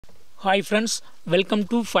Hi friends, welcome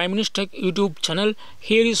to 5 Minutes Tech YouTube channel.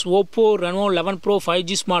 Here is Oppo Reno 11 Pro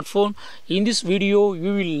 5G smartphone. In this video,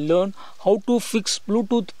 you will learn how to fix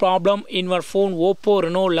Bluetooth problem in your phone Oppo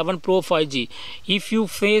Reno 11 Pro 5G. If you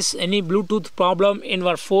face any Bluetooth problem in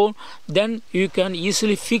your phone, then you can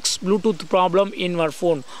easily fix Bluetooth problem in your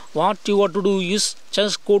phone. What you want to do is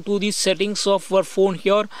just go to the settings of your phone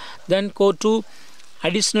here, then go to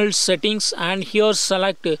additional settings and here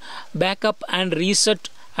select backup and reset,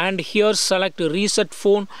 and here select reset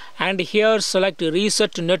phone, and here select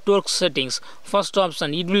reset network settings. First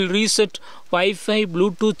option, it will reset Wi-Fi,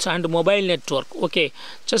 Bluetooth and mobile network. Okay,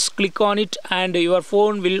 just click on it and your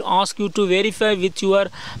phone will ask you to verify with your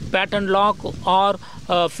pattern lock or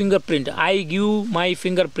fingerprint. I give my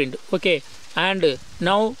fingerprint. Okay, and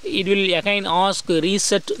now it will again ask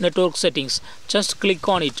reset network settings. Just click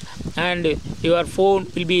on it and your phone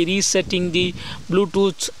will be resetting the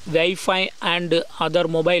Bluetooth, Wi-Fi and other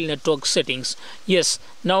mobile network settings. Yes,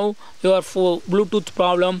 now your Bluetooth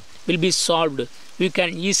problem will be solved. You can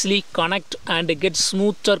easily connect and get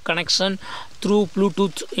smoother connection through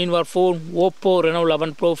Bluetooth in your phone Oppo Reno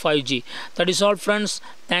 11 Pro 5G. That is all friends.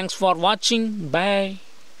 Thanks for watching. Bye.